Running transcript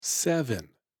7,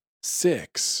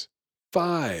 6,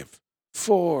 5,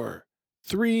 4,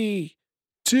 3,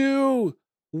 2,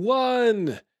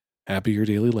 1. Happy Your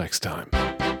Daily Lex time.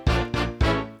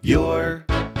 Your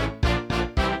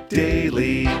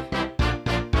Daily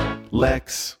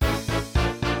Lex.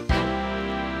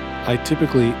 I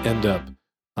typically end up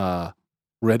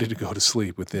ready to go to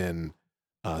sleep within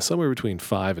somewhere between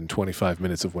 5 and 25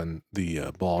 minutes of when the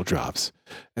ball drops.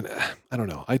 And I don't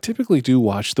know. I typically do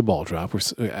watch the ball drop.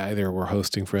 Either we're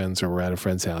hosting friends or we're at a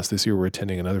friend's house. This year we're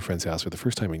attending another friend's house for the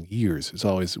first time in years.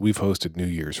 We've hosted New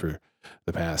Year's for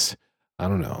the past,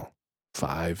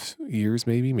 5 years,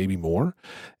 maybe more.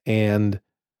 And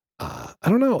I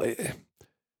don't know.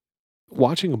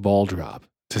 Watching a ball drop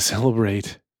to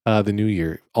celebrate the new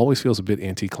year always feels a bit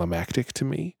anticlimactic to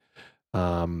me.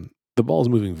 The ball is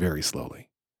moving very slowly.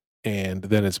 And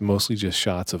then it's mostly just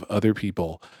shots of other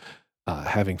people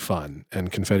having fun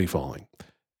and confetti falling.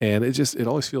 And it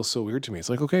always feels so weird to me.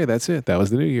 It's like, okay, that's it. That was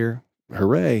the new year.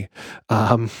 Hooray.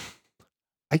 I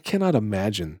cannot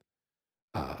imagine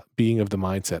being of the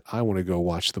mindset, I want to go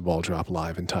watch the ball drop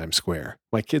live in Times Square.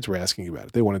 My kids were asking about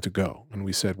it. They wanted to go. And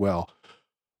we said, well,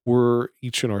 we're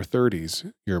each in our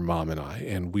 30s, your mom and I,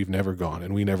 and we've never gone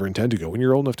and we never intend to go. When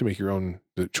you're old enough to make your own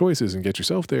choices and get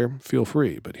yourself there, feel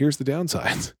free. But here's the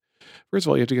downsides. First of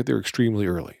all, you have to get there extremely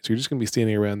early. So you're just going to be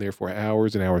standing around there for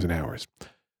hours and hours and hours.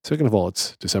 Second of all,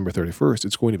 it's December 31st.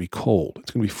 It's going to be cold.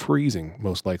 It's going to be freezing,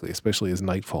 most likely, especially as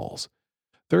night falls.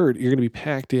 Third, you're going to be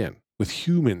packed in with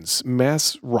humans,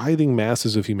 writhing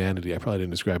masses of humanity. I probably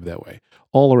didn't describe it that way,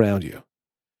 all around you.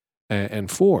 And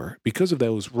four, because of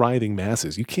those writhing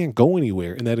masses, you can't go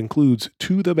anywhere, and that includes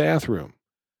to the bathroom.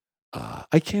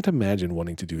 I can't imagine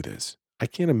wanting to do this. I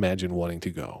can't imagine wanting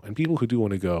to go. And people who do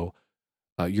want to go,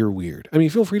 you're weird. I mean,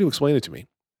 feel free to explain it to me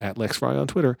at LexFry on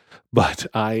Twitter, but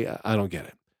I don't get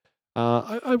it.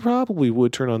 I probably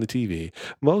would turn on the TV.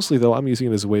 Mostly, though, I'm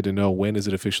using it as a way to know when is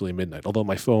it officially midnight, although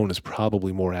my phone is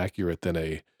probably more accurate than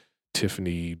a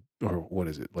Tiffany, or what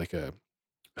is it, like a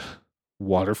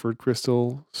Waterford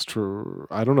crystal.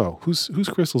 I don't know whose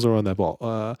crystals are on that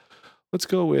ball. Let's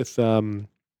go with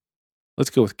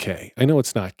K. I know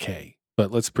it's not K,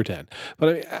 but let's pretend.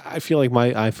 But I feel like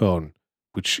my iPhone,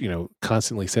 which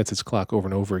constantly sets its clock over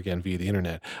and over again via the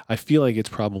internet, I feel like it's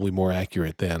probably more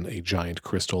accurate than a giant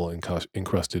crystal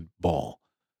encrusted ball.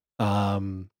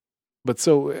 But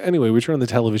so anyway, we turn on the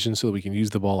television so that we can use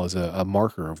the ball as a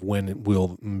marker of when it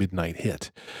will midnight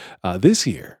hit. This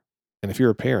year. And if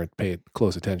you're a parent, pay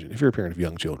close attention. If you're a parent of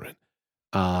young children,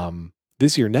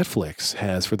 this year Netflix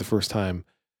has, for the first time,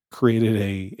 created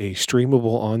a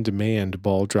streamable on-demand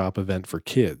ball drop event for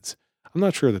kids. I'm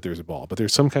not sure that there's a ball, but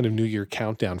there's some kind of New Year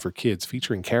countdown for kids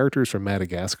featuring characters from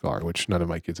Madagascar, which none of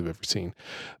my kids have ever seen.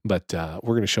 But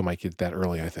we're going to show my kids that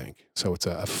early, I think. So it's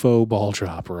a faux ball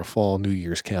drop or a fall New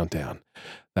Year's countdown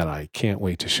that I can't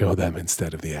wait to show them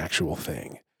instead of the actual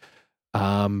thing.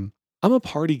 I'm a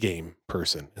party game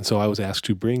person, and so I was asked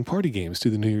to bring party games to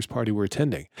the New Year's party we're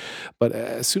attending. But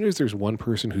as soon as there's one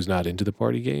person who's not into the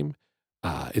party game,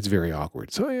 it's very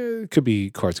awkward. So it could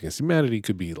be Cards Against Humanity, it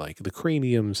could be like the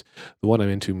Craniums. The one I'm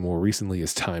into more recently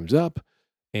is Time's Up.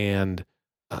 And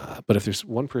but if there's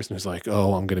one person who's like,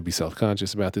 oh, I'm going to be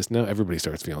self-conscious about this, now everybody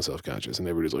starts feeling self-conscious, and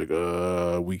everybody's like,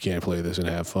 we can't play this and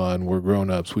have fun. We're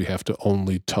grown-ups. We have to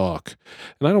only talk.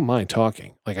 And I don't mind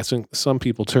talking. Like I think some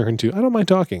people turn to, I don't mind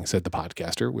talking, said the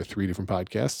podcaster with 3 different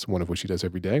podcasts, one of which he does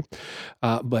every day.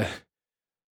 But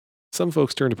some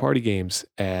folks turn to party games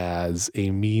as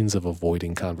a means of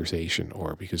avoiding conversation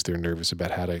or because they're nervous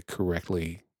about how to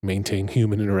correctly maintain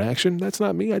human interaction. That's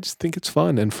not me. I just think it's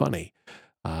fun and funny.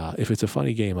 If it's a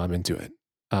funny game, I'm into it.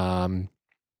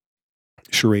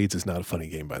 Charades is not a funny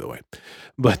game, by the way.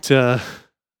 But so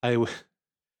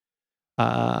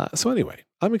anyway,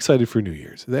 I'm excited for New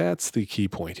Year's. That's the key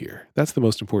point here. That's the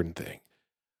most important thing.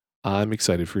 I'm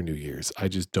excited for New Year's. I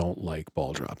just don't like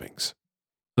ball droppings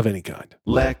of any kind.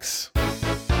 Lex